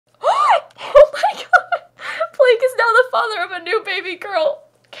father of a new baby girl.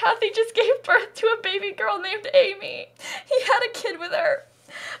 Kathy just gave birth to a baby girl named Amy. He had a kid with her.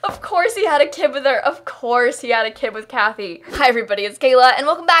 Of course he had a kid with her. Of course he had a kid with Kathy. Hi everybody, it's Kayla, and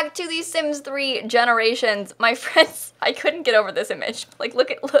welcome back to The Sims 3 Generations. My friends, I couldn't get over this image. Like,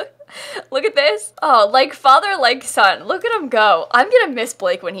 look at this. Oh, like father, like son. Look at him go. I'm gonna miss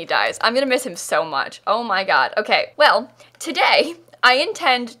Blake when he dies. I'm gonna miss him so much. Oh my god. Okay, well, today, I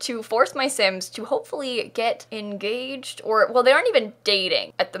intend to force my Sims to hopefully get engaged, or, well, they aren't even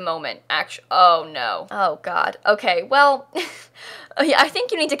dating at the moment, actually. Oh no. Oh god. Okay, well, yeah, I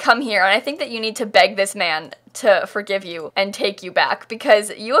think you need to come here, and I think that you need to beg this man to forgive you and take you back,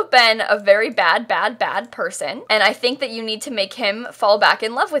 because you have been a very bad person, and I think that you need to make him fall back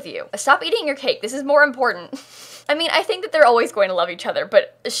in love with you. Stop eating your cake. This is more important. I mean, I think that they're always going to love each other,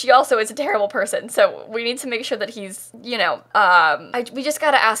 but she also is a terrible person, so we need to make sure that he's, you know, we just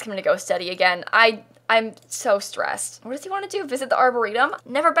gotta ask him to go steady again. I'm so stressed. What does he want to do? Visit the Arboretum?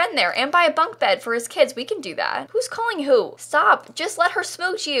 Never been there. And buy a bunk bed for his kids. We can do that. Who's calling who? Stop. Just let her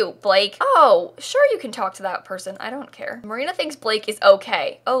smooch you, Blake. Oh, sure you can talk to that person. I don't care. Marina thinks Blake is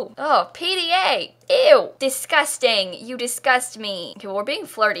okay. Oh, PDA. Ew. Disgusting. You disgust me. Okay, well, we're being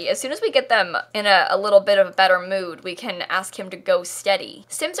flirty. As soon as we get them in a little bit of a better mood, we can ask him to go steady.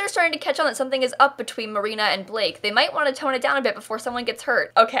 Sims are starting to catch on that something is up between Marina and Blake. They might want to tone it down a bit before someone gets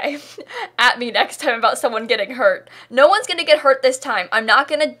hurt. Okay. At me next time about someone getting hurt. No one's gonna get hurt this time. I'm not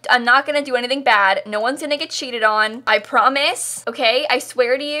gonna do anything bad. No one's gonna get cheated on. I promise. Okay? I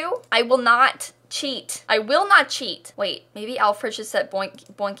swear to you, I will not cheat. I will not cheat. Wait, maybe Alfred should set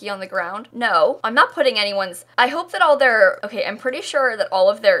Boinky on the ground? No, I'm not putting anyone's. I hope that all their, okay, I'm pretty sure that all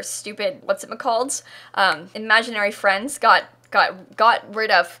of their stupid, what's-it-called, imaginary friends got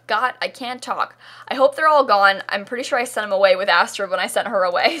rid of. I can't talk. I hope they're all gone. I'm pretty sure I sent them away with Astrid when I sent her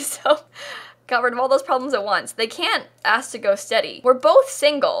away, so got rid of all those problems at once. They can't ask to go steady. We're both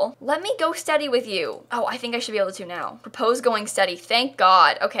single. Let me go steady with you. Oh, I think I should be able to now. Propose going steady. Thank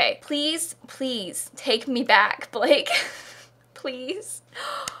God. Okay. Please, please take me back, Blake. Please.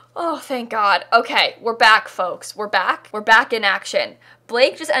 Oh, thank God. Okay, we're back, folks. We're back. We're back in action.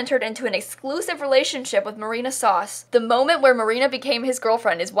 Blake just entered into an exclusive relationship with Marina Sauce. The moment where Marina became his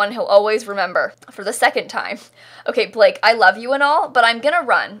girlfriend is one he'll always remember. For the second time. Okay, Blake, I love you and all, but I'm gonna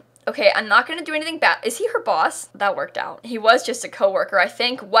run. Okay, I'm not gonna do anything bad. Is he her boss? That worked out. He was just a coworker, I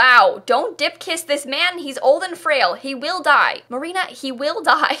think. Wow, don't dip kiss this man. He's old and frail. He will die. Marina, he will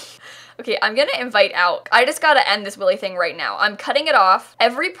die. Okay, I'm gonna invite out. I just gotta end this Willy thing right now. I'm cutting it off.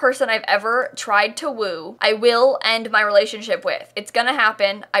 Every person I've ever tried to woo, I will end my relationship with. It's gonna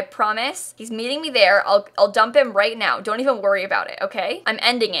happen, I promise. He's meeting me there. I'll dump him right now. Don't even worry about it, okay? I'm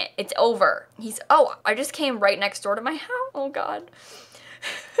ending it. It's over. Oh, I just came right next door to my house. Oh God.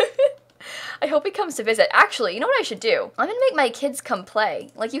 I hope he comes to visit. Actually, you know what I should do? I'm gonna make my kids come play.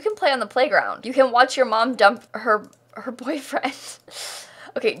 Like, you can play on the playground. You can watch your mom dump her boyfriend.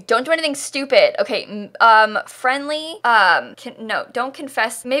 Okay, don't do anything stupid. Okay, friendly, no, don't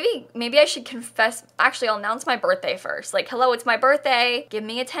confess. Maybe I should confess. Actually, I'll announce my birthday first. Like, hello, it's my birthday. Give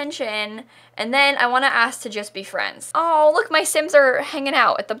me attention. And then I want to ask to just be friends. Oh, look, my Sims are hanging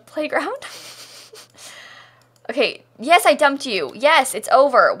out at the playground. Okay, yes, I dumped you. Yes, it's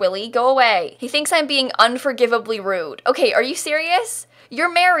over, Willy, go away. He thinks I'm being unforgivably rude. Okay, are you serious?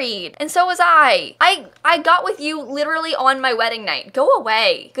 You're married, and so was I. I got with you literally on my wedding night. Go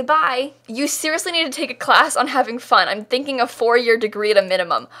away. Goodbye. You seriously need to take a class on having fun. I'm thinking a 4-year degree at a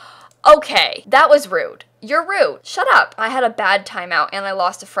minimum. Okay, that was rude. You're rude. Shut up. I had a bad time out, and I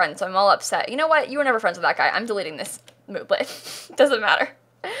lost a friend, so I'm all upset. You know what? You were never friends with that guy. I'm deleting this moodlet. Doesn't matter.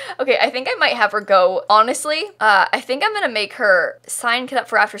 Okay, I think I might have her go. Honestly, I think I'm gonna make her sign up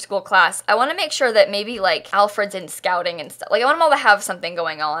for after school class. I want to make sure that maybe like Alfred's in scouting and stuff. Like, I want them all to have something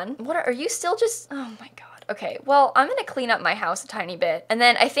going on. What are you still just? Oh my God. Okay, well, I'm gonna clean up my house a tiny bit, and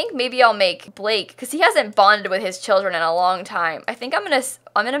then I think maybe I'll make Blake, because he hasn't bonded with his children in a long time. I think I'm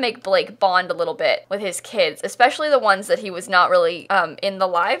gonna make Blake bond a little bit with his kids, especially the ones that he was not really in the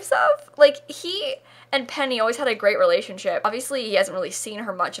lives of. Like, he and Penny always had a great relationship. Obviously, he hasn't really seen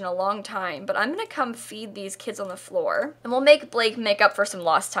her much in a long time, but I'm gonna come feed these kids on the floor, and we'll make Blake make up for some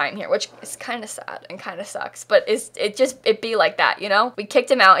lost time here, which is kind of sad and kind of sucks, but it be like that, you know? We kicked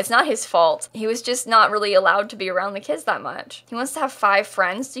him out. It's not his fault. He was just not really allowed to be around the kids that much. He wants to have 5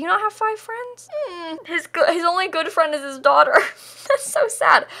 friends. Do you not have 5 friends? His only good friend is his daughter. That's so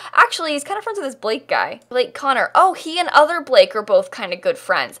sad. Actually, he's kind of friends with this Blake guy. Blake Connor. Oh, he and other Blake are both kind of good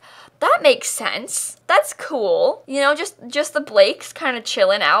friends. That makes sense. That's cool. You know, just the Blakes kind of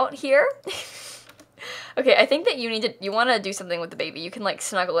chilling out here. Okay, I think that you want to do something with the baby. You can like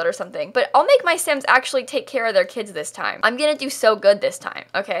snuggle it or something. But I'll make my Sims actually take care of their kids this time. I'm gonna do so good this time,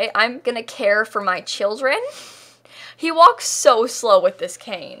 okay? I'm gonna care for my children. He walks so slow with this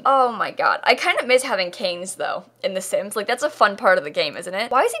cane. Oh my god. I kind of miss having canes though in The Sims. Like that's a fun part of the game, isn't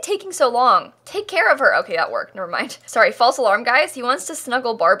it? Why is he taking so long? Take care of her. Okay, that worked. Never mind. Sorry, false alarm, guys. He wants to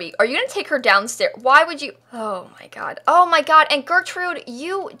snuggle Barbie. Are you gonna take her downstairs? Why would you? Oh my god. Oh my god. And Gertrude,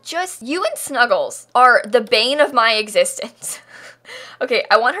 you and Snuggles are the bane of my existence. Okay,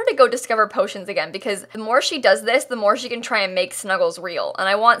 I want her to go discover potions again because the more she does this, the more she can try and make Snuggles real. And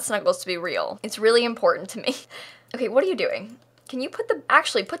I want Snuggles to be real. It's really important to me. Okay, what are you doing? Can you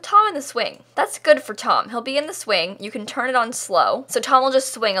actually put Tom in the swing? That's good for Tom. He'll be in the swing. You can turn it on slow. So Tom will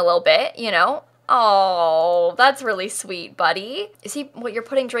just swing a little bit, you know? Oh, that's really sweet, buddy. Is he, what, you're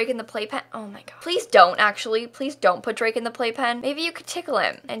putting Drake in the playpen? Oh my god. Please don't, actually. Please don't put Drake in the playpen. Maybe you could tickle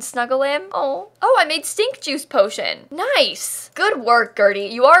him and snuggle him. Oh, I made stink juice potion. Nice. Good work, Gertie.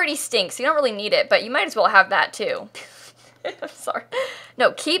 You already stink, so you don't really need it, but you might as well have that too. I'm sorry.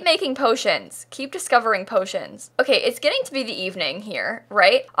 No, keep making potions. Keep discovering potions. Okay, it's getting to be the evening here,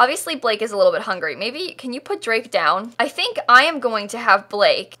 right? Obviously, Blake is a little bit hungry. Maybe, can you put Drake down? I think I am going to have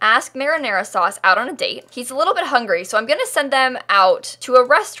Blake ask marinara sauce out on a date. He's a little bit hungry, so I'm gonna send them out to a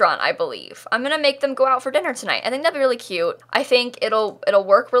restaurant, I believe. I'm gonna make them go out for dinner tonight. I think that'd be really cute. I think it'll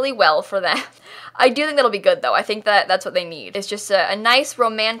work really well for them. I do think that'll be good, though. I think that's what they need. It's just a nice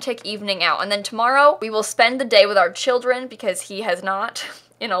romantic evening out. And then tomorrow, we will spend the day with our children because he has not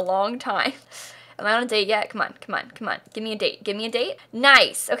in a long time. Am I on a date yet? Come on, come on, come on. Give me a date. Give me a date.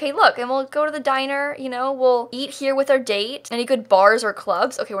 Nice. Okay, look, and we'll go to the diner, you know, we'll eat here with our date. Any good bars or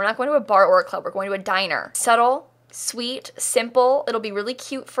clubs? Okay, we're not going to a bar or a club. We're going to a diner. Subtle, sweet, simple. It'll be really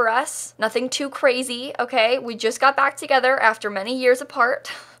cute for us. Nothing too crazy, okay? We just got back together after many years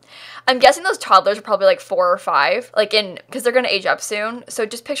apart. I'm guessing those toddlers are probably like 4 or 5, like because they're gonna age up soon. So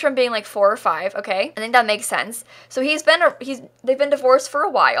just picture them being like 4 or 5, okay? I think that makes sense. So they've been divorced for a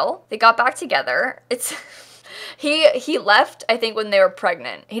while. They got back together. He left, I think, when they were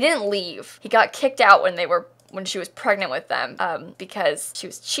pregnant. He didn't leave. He got kicked out when she was pregnant with them, because she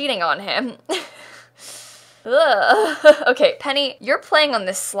was cheating on him. Ugh. Okay, Penny, you're playing on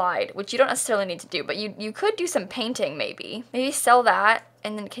this slide, which you don't necessarily need to do, but you could do some painting maybe. Maybe sell that,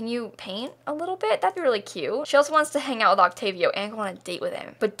 and then can you paint a little bit? That'd be really cute. She also wants to hang out with Octavio and go on a date with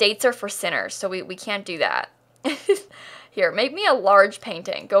him. But dates are for sinners, so we can't do that. Here, make me a large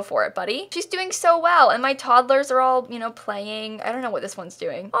painting. Go for it, buddy. She's doing so well, and my toddlers are all, you know, playing. I don't know what this one's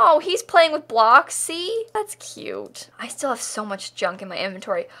doing. Oh, he's playing with blocks, see? That's cute. I still have so much junk in my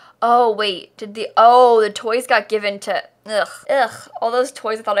inventory. Oh, wait, the toys got given to, ugh. All those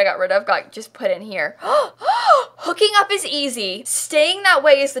toys I thought I got rid of got just put in here. Hooking up is easy. Staying that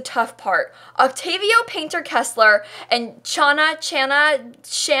way is the tough part. Octavio Painter Kessler and Shanna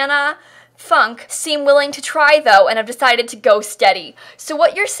Funk seem willing to try though and have decided to go steady. So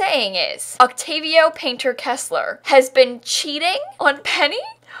what you're saying is Octavio Painter Kessler has been cheating on Penny?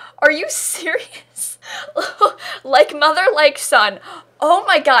 Are you serious? Like mother, like son. Oh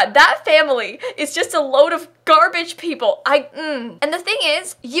my god, that family is just a load of garbage people. And the thing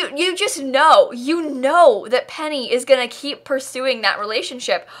is, you just know, that Penny is gonna keep pursuing that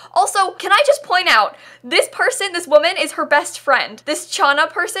relationship. Also, can I just point out, this woman is her best friend. This Chana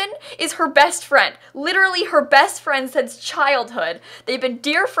person is her best friend. Literally her best friend since childhood. They've been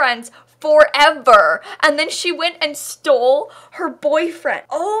dear friends forever. And then she went and stole her boyfriend.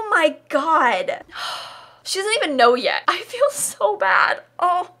 Oh my god. She doesn't even know yet. I feel so bad.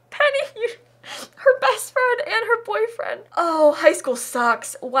 Oh, Penny, her best friend and her boyfriend. Oh, high school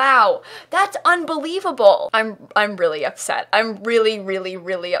sucks. Wow, that's unbelievable. I'm really upset. I'm really, really,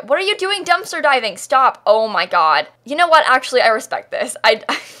 really. What are you doing dumpster diving? Stop. Oh my god. You know what? Actually, I respect this.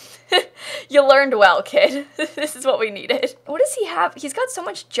 You learned well, kid. This is what we needed. What does he have? He's got so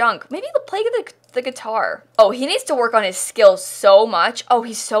much junk. Maybe he'll play the guitar. Oh, he needs to work on his skills so much. Oh,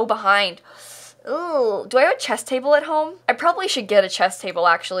 he's so behind. Ooh, do I have a chess table at home? I probably should get a chess table,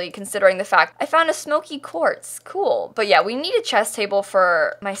 actually, considering the fact I found a smoky quartz. Cool. But yeah, we need a chess table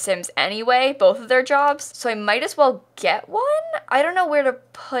for my Sims anyway, both of their jobs, so I might as well get one? I don't know where to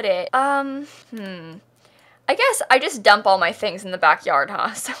put it. I guess I just dump all my things in the backyard,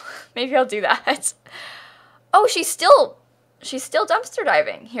 huh? So maybe I'll do that. Oh, she's still dumpster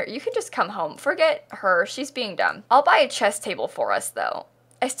diving. Here, you can just come home. Forget her. She's being dumb. I'll buy a chess table for us, though.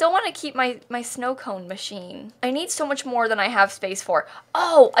 I still want to keep my snow cone machine. I need so much more than I have space for.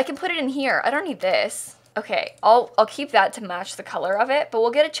 Oh, I can put it in here. I don't need this. Okay, I'll keep that to match the color of it, but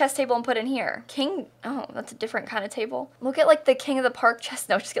we'll get a chess table and put in here. King, oh, that's a different kind of table. We'll get like the king of the park chess,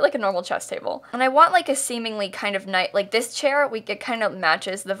 no, just get like a normal chess table. And I want like a seemingly kind of nice, like this chair, it kind of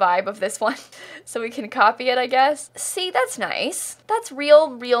matches the vibe of this one. So we can copy it, I guess. See, that's nice. That's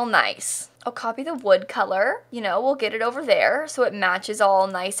real nice. I'll copy the wood color, you know, we'll get it over there so it matches all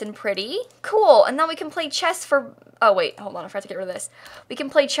nice and pretty. Cool, and then we can play chess for, oh wait, hold on, I forgot to get rid of this. We can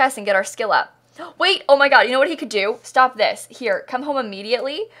play chess and get our skill up. Wait, oh my god, you know what he could do? Stop this. Here, come home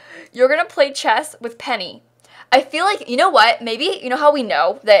immediately. You're gonna play chess with Penny. I feel like, you know what? Maybe, you know how we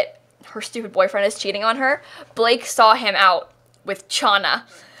know that her stupid boyfriend is cheating on her? Blake saw him out with Chana.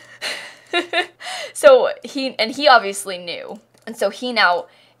 So he obviously knew. And so he now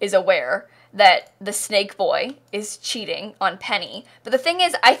is aware that the snake boy is cheating on Penny. But the thing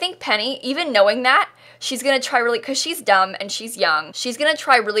is, I think Penny, even knowing that, she's gonna try really, because she's dumb and she's young, she's gonna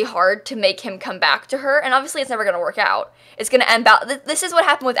try really hard to make him come back to her, and obviously it's never gonna work out. It's gonna end out, this is what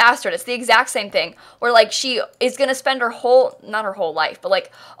happened with Astrid, it's the exact same thing, where like she is gonna spend her whole, not her whole life, but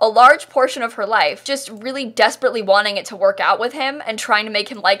like a large portion of her life just really desperately wanting it to work out with him and trying to make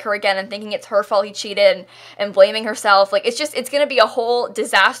him like her again and thinking it's her fault he cheated and blaming herself. Like it's gonna be a whole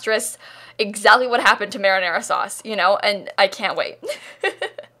disastrous, exactly what happened to marinara sauce, you know, and I can't wait.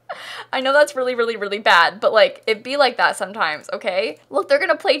 I know that's really bad, but like, it be like that sometimes, okay? Look, they're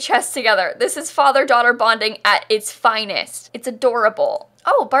gonna play chess together. This is father-daughter bonding at its finest. It's adorable.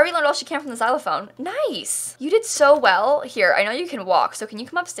 Oh, Barbie learned all she can from the xylophone. Nice. You did so well. Here, I know you can walk, so can you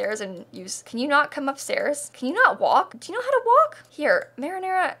come upstairs and use, can you not come upstairs? Can you not walk? Do you know how to walk? Here,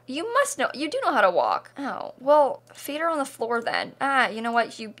 marinara, you must know, you do know how to walk. Oh, well, feet are on the floor then. Ah, you know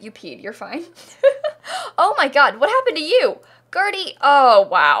what, you peed, you're fine. Oh my god, what happened to you? Gertie, oh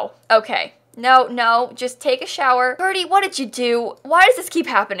wow, okay. No, just take a shower. Gertie, what did you do? Why does this keep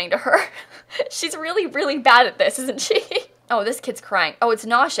happening to her? She's really bad at this, isn't she? Oh, this kid's crying. Oh, it's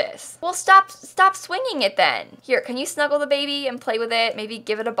nauseous. Well, stop swinging it then. Here, can you snuggle the baby and play with it? Maybe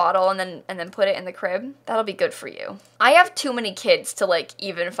give it a bottle and then put it in the crib. That'll be good for you. I have too many kids to like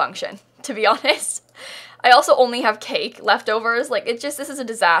even function, to be honest. I also only have cake leftovers. Like, this is a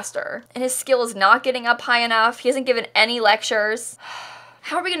disaster. And his skill is not getting up high enough. He hasn't given any lectures.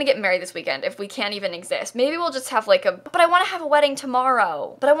 How are we gonna get married this weekend if we can't even exist? Maybe we'll just have like but I wanna have a wedding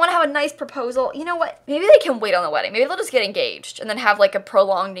tomorrow. But I wanna have a nice proposal. You know what? Maybe they can wait on the wedding. Maybe they'll just get engaged and then have like a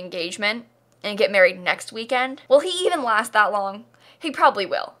prolonged engagement and get married next weekend. Will he even last that long? He probably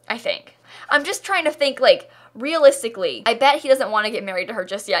will, I think. I'm just trying to think like, realistically, I bet he doesn't want to get married to her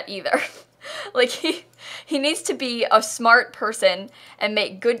just yet either. Like, he needs to be a smart person and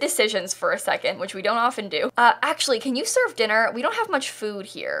make good decisions for a second, which we don't often do. Actually, can you serve dinner? We don't have much food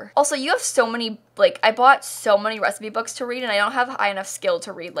here. Also, you have so many, like, I bought so many recipe books to read and I don't have high enough skill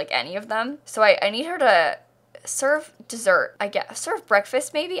to read, like, any of them. So I need her to serve dessert, I guess. Serve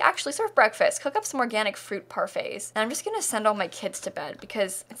breakfast, maybe? Actually, serve breakfast. Cook up some organic fruit parfaits. And I'm just gonna send all my kids to bed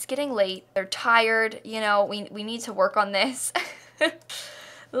because it's getting late. They're tired, you know, we need to work on this.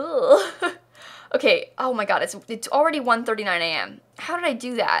 Ugh. Okay, oh my god, it's already 1:39 a.m. How did I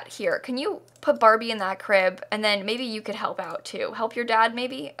do that? Here, can you put Barbie in that crib and then maybe you could help out too? Help your dad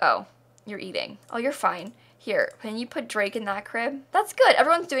maybe? Oh, you're eating. Oh, you're fine. Here, can you put Drake in that crib? That's good,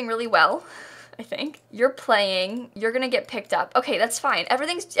 everyone's doing really well, I think. You're playing, you're gonna get picked up. Okay, that's fine.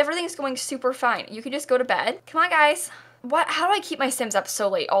 Everything's going super fine. You can just go to bed. Come on, guys. What? How do I keep my Sims up so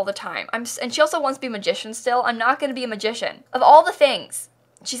late all the time? And she also wants to be a magician still. I'm not gonna be a magician. Of all the things.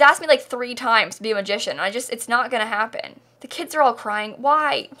 She's asked me like 3 times to be a magician. It's not gonna happen. The kids are all crying.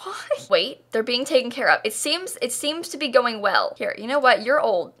 Why? Wait, they're being taken care of. It seems to be going well. Here, you know what? You're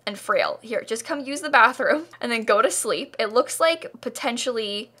old and frail. Here, just come use the bathroom and then go to sleep. It looks like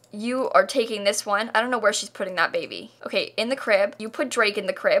potentially you are taking this one. I don't know where she's putting that baby. Okay, in the crib. You put Drake in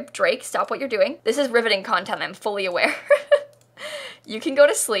the crib. Drake, stop what you're doing. This is riveting content, I'm fully aware. You can go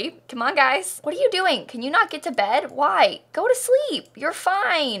to sleep. Come on, guys. What are you doing? Can you not get to bed? Why? Go to sleep. You're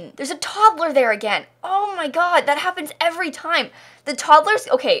fine. There's a toddler there again. Oh my god, that happens every time. The toddlers,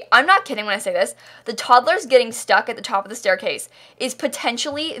 okay, I'm not kidding when I say this. The toddlers getting stuck at the top of the staircase is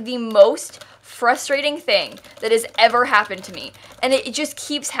potentially the most frustrating thing that has ever happened to me. And it just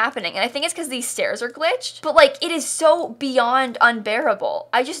keeps happening. And I think it's because these stairs are glitched. But like, it is so beyond unbearable.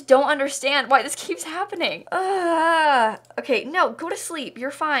 I just don't understand why this keeps happening. Okay, no, go to sleep.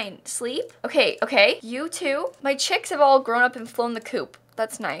 You're fine. Sleep? Okay. You too? My chicks have all grown up and flown the coop.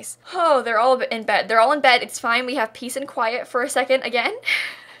 That's nice. Oh, they're all in bed. They're all in bed. It's fine. We have peace and quiet for a second again.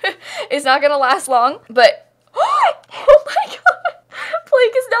 It's not gonna last long, but oh my god.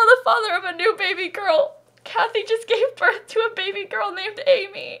 Blake is now the father of a new baby girl. Kathy just gave birth to a baby girl named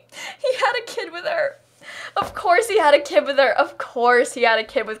Amy. He had a kid with her. Of course he had a kid with her. Of course he had a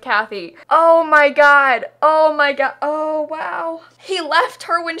kid with Kathy. Oh my god. Oh my god. Oh wow. He left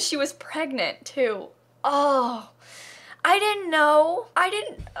her when she was pregnant too. Oh. I didn't know.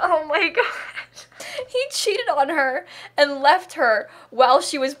 Oh my god. He cheated on her and left her while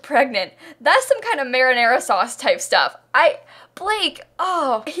she was pregnant. That's some kind of marinara sauce type stuff. Blake,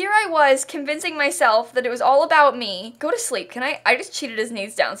 oh, here I was convincing myself that it was all about me. Go to sleep. I just cheated his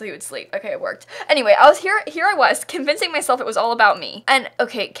knees down so he would sleep. Okay, it worked. Anyway, here I was convincing myself it was all about me. And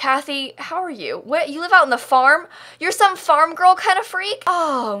okay, Kathy, how are you? What, you live out in the farm? You're some farm girl kind of freak?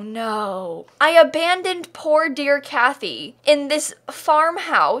 Oh no. I abandoned poor dear Kathy in this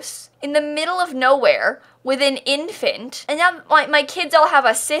farmhouse in the middle of nowhere with an infant, and now my kids all have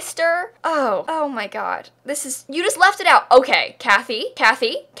a sister. Oh my god. You just left it out. Okay, Kathy,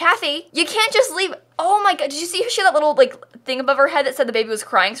 you can't just leave. Oh my god, did you see she had that little like thing above her head that said the baby was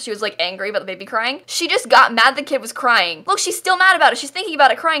crying, so she was like angry about the baby crying? She just got mad the kid was crying. Look, she's still mad about it. She's thinking about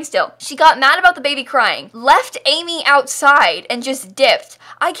it crying still. She got mad about the baby crying, left Amy outside and just dipped.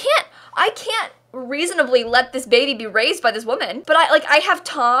 I can't reasonably let this baby be raised by this woman. But I have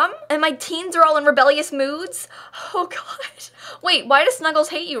Tom, and my teens are all in rebellious moods. Oh god. Wait, why does Snuggles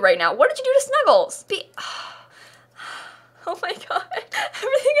hate you right now? What did you do to Snuggles? Oh my god.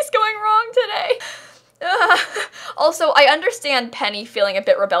 Everything is going wrong today. Also, I understand Penny feeling a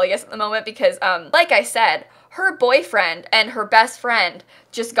bit rebellious at the moment because, like I said, her boyfriend and her best friend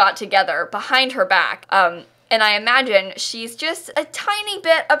just got together behind her back. And I imagine she's just a tiny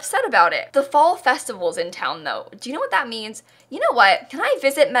bit upset about it. The fall festival's in town though. Do you know what that means? You know what? Can I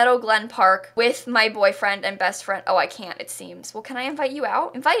visit Meadow Glen Park with my boyfriend and best friend? Oh, I can't, it seems. Well, can I invite you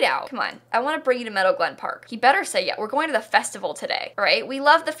out? Invite out. Come on. I want to bring you to Meadow Glen Park. He better say yeah. We're going to the festival today. All right? We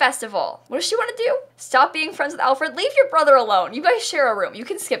love the festival. What does she want to do? Stop being friends with Alfred? Leave your brother alone. You guys share a room. You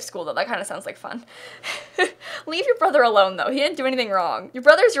can skip school though. That kind of sounds like fun. Leave your brother alone though. He didn't do anything wrong. Your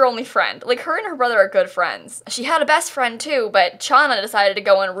brother's your only friend. Like, her and her brother are good friends. She had a best friend too, but Chana decided to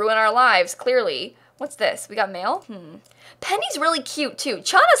go and ruin our lives, clearly. What's this? We got mail? Penny's really cute too.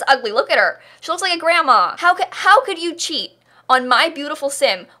 Chana's ugly. Look at her. She looks like a grandma. How could you cheat on my beautiful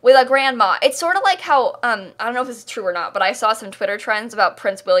sim with a grandma? It's sort of like how, I don't know if this is true or not, but I saw some Twitter trends about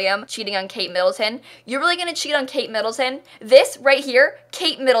Prince William cheating on Kate Middleton. You're really gonna cheat on Kate Middleton? This right here,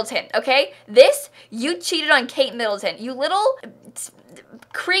 Kate Middleton, okay? This, you cheated on Kate Middleton. You little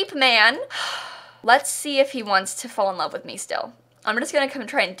creep man. Let's see if he wants to fall in love with me still. I'm just gonna come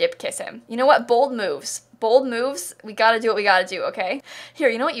try and dip kiss him. You know what? Bold moves. Bold moves. We gotta do what we gotta do, okay? Here,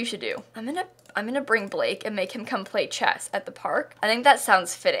 you know what you should do? I'm gonna bring Blake and make him come play chess at the park. I think that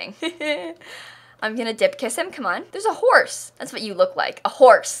sounds fitting. I'm gonna dip kiss him. Come on. There's a horse. That's what you look like. A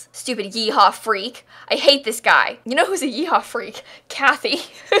horse. Stupid yeehaw freak. I hate this guy. You know who's a yeehaw freak? Kathy.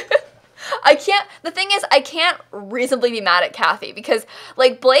 The thing is, I can't reasonably be mad at Kathy because,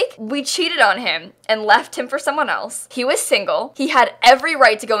 like, Blake, we cheated on him and left him for someone else. He was single. He had every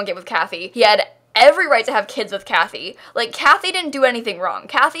right to go and get with Kathy. He had every right to have kids with Kathy. Like, Kathy didn't do anything wrong.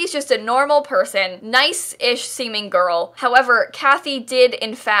 Kathy's just a normal person, nice-ish seeming girl. However, Kathy did,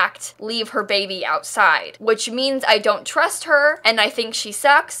 in fact, leave her baby outside, which means I don't trust her, and I think she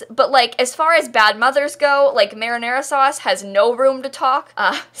sucks. But, like, as far as bad mothers go, like, marinara sauce has no room to talk.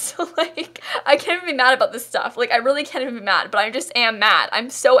 So, like, I can't even be mad about this stuff. Like, I really can't even be mad, but I just am mad. I'm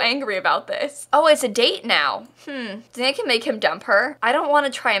so angry about this. Oh, it's a date now. Do you think I can make him dump her? I don't want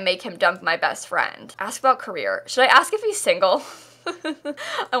to try and make him dump my best friend. Ask about career. Should I ask if he's single?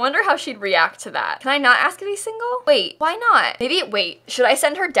 I wonder how she'd react to that. Can I not ask if he's single? Wait, why not? Wait, should I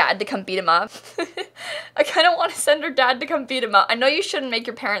send her dad to come beat him up? I kind of want to send her dad to come beat him up. I know you shouldn't make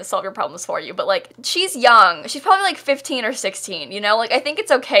your parents solve your problems for you, but like, she's young. She's probably like 15 or 16, you know? Like, I think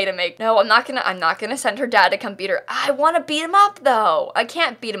it's okay to make, no, I'm not gonna send her dad to come beat her. I want to beat him up though. I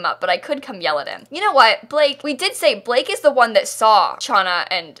can't beat him up, but I could come yell at him. You know what, Blake, we did say Blake is the one that saw Chana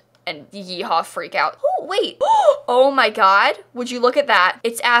and Yeehaw freak out. Oh, wait. Oh my god. Would you look at that?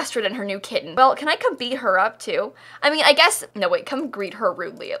 It's Astrid and her new kitten. Well, can I come beat her up too? I mean, I guess, no wait, come greet her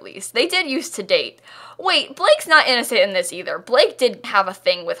rudely at least. They did used to date. Wait, Blake's not innocent in this either. Blake did have a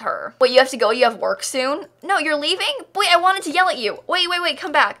thing with her. Wait, you have to go? You have work soon? No, you're leaving? Wait, I wanted to yell at you. Wait,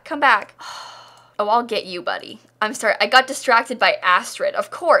 come back. Oh, I'll get you, buddy. I'm sorry, I got distracted by Astrid. Of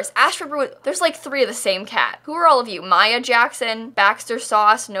course, Astrid, there's like 3 of the same cat. Who are all of you? Maya Jackson, Baxter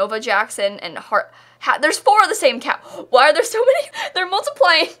Sauce, Nova Jackson, and there's 4 of the same cat. Why are there so many? They're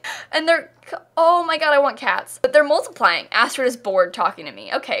multiplying and they're Oh my god, I want cats. But they're multiplying. Astrid is bored talking to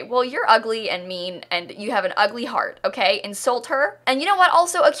me. Okay, well, you're ugly and mean and you have an ugly heart, okay? Insult her. And you know what?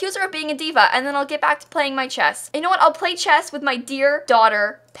 Also, accuse her of being a diva and then I'll get back to playing my chess. You know what? I'll play chess with my dear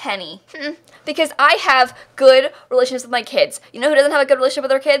daughter, Penny. Because I have good relationships with my kids. You know who doesn't have a good relationship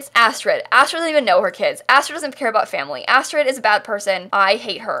with her kids? Astrid. Astrid doesn't even know her kids. Astrid doesn't care about family. Astrid is a bad person. I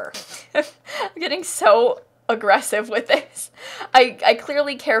hate her. I'm getting so aggressive with this. I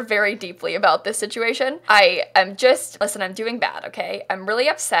clearly care very deeply about this situation. Listen, I'm doing bad, okay? I'm really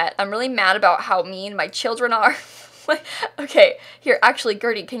upset. I'm really mad about how mean my children are. Okay, here, actually,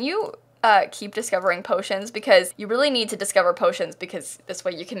 Gertie, can you keep discovering potions, because you really need to discover potions, because this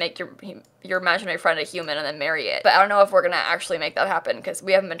way you can make your imaginary friend a human and then marry it. But I don't know if we're gonna actually make that happen, because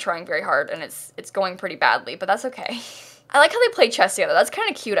we haven't been trying very hard and it's going pretty badly, but that's okay. I like how they play chess together. That's kind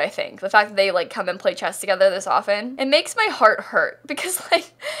of cute, I think. The fact that they, like, come and play chess together this often. It makes my heart hurt because,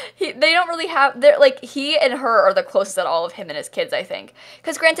 like, they don't really have... They're, like, he and her are the closest at all of him and his kids, I think.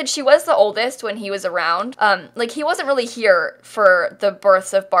 Because, granted, she was the oldest when he was around. Like, he wasn't really here for the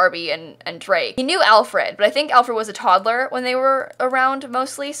births of Barbie and Drake. He knew Alfred, but I think Alfred was a toddler when they were around,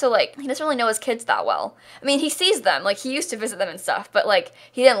 mostly. So, like, he doesn't really know his kids that well. I mean, he sees them. Like, he used to visit them and stuff, but, like,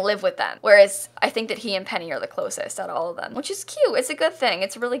 he didn't live with them. Whereas, I think that he and Penny are the closest out of all of them. Which is cute. It's a good thing.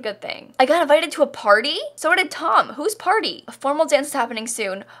 It's a really good thing. I got invited to a party? So did Tom. Whose party? A formal dance is happening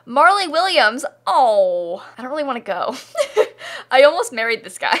soon. Marley Williams. Oh, I don't really want to go. I almost married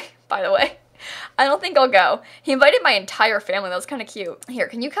this guy, by the way. I don't think I'll go. He invited my entire family. That was kind of cute. Here,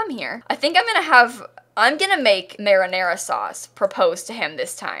 can you come here? I think I'm gonna make marinara sauce propose to him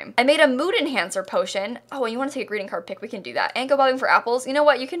this time. I made a mood enhancer potion. Oh, and you want to take a greeting card pick? We can do that. And go bobbing for apples. You know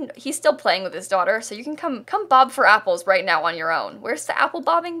what? He's still playing with his daughter, so you can come bob for apples right now on your own. Where's the apple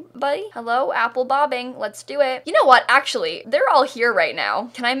bobbing, buddy? Hello, apple bobbing. Let's do it. You know what? Actually, they're all here right now.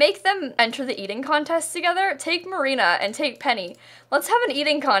 Can I make them enter the eating contest together? Take Marina and take Penny. Let's have an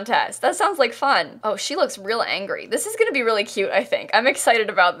eating contest. That sounds like fun. Oh, she looks real angry. This is gonna be really cute, I think. I'm excited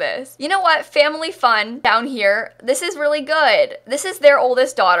about this. You know what? Family fun down here. This is really good. This is their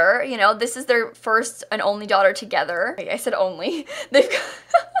oldest daughter. You know, this is their first and only daughter together. I said only.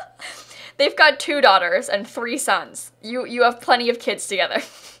 They've got 2 daughters and 3 sons. You have plenty of kids together.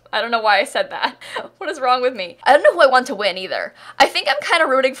 I don't know why I said that. What is wrong with me? I don't know who I want to win either. I think I'm kind of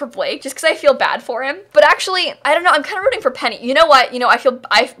rooting for Blake just because I feel bad for him. But actually, I don't know. I'm kind of rooting for Penny. You know what? You know,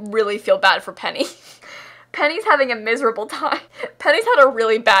 I really feel bad for Penny. Penny's having a miserable time. Penny's had a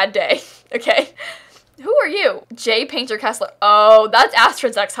really bad day. Okay. Who are you? Jay Painter Kessler. Oh, that's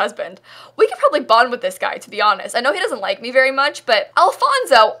Astrid's ex-husband. We could probably bond with this guy, to be honest. I know he doesn't like me very much, but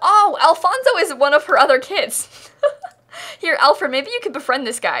Alfonso. Oh, Alfonso is one of her other kids. Here, Alfred, maybe you could befriend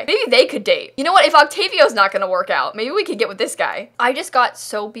this guy. Maybe they could date. You know what? If Octavio's not gonna work out, maybe we could get with this guy. I just got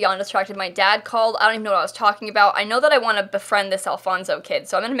so beyond distracted. My dad called. I don't even know what I was talking about. I know that I want to befriend this Alfonso kid,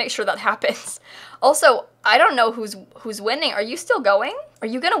 so I'm gonna make sure that happens. Also, I don't know who's winning. Are you still going? Are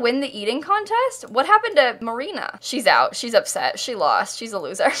you gonna win the eating contest? What happened to Marina? She's out. She's upset. She lost. She's a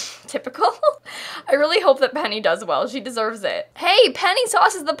loser. Typical. I really hope that Penny does well. She deserves it. Hey, Penny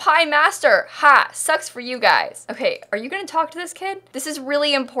Sauce is the pie master. Ha! Sucks for you guys. Okay, are you gonna talk to this kid? This is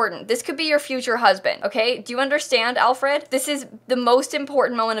really important. This could be your future husband, okay? Do you understand, Alfred? This is the most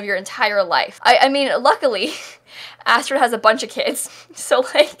important moment of your entire life. I mean, luckily, Astrid has a bunch of kids, so,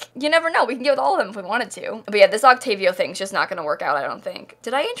 like, you never know. We can get with all of them if we wanted to. But yeah, this Octavio thing's just not gonna work out, I don't think.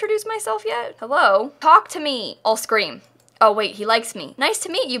 Did I introduce myself yet? Hello? Talk to me. I'll scream. Oh wait, he likes me. Nice to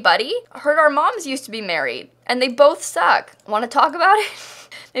meet you, buddy. Heard our moms used to be married, and they both suck. Want to talk about it?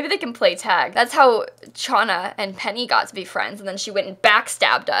 Maybe they can play tag. That's how Chana and Penny got to be friends, and then she went and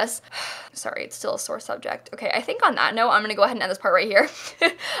backstabbed us. Sorry, it's still a sore subject. Okay, I think on that note, I'm gonna go ahead and end this part right here.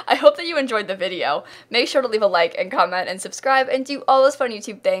 I hope that you enjoyed the video. Make sure to leave a like and comment and subscribe and do all those fun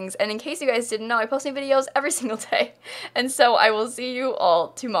YouTube things. And in case you guys didn't know, I post new videos every single day. And so I will see you all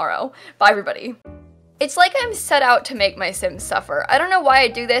tomorrow. Bye, everybody. It's like I'm set out to make my Sims suffer. I don't know why I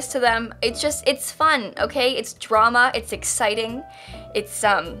do this to them. It's fun, okay? It's drama, it's exciting. It's,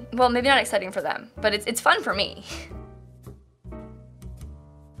 well, maybe not exciting for them, but it's fun for me.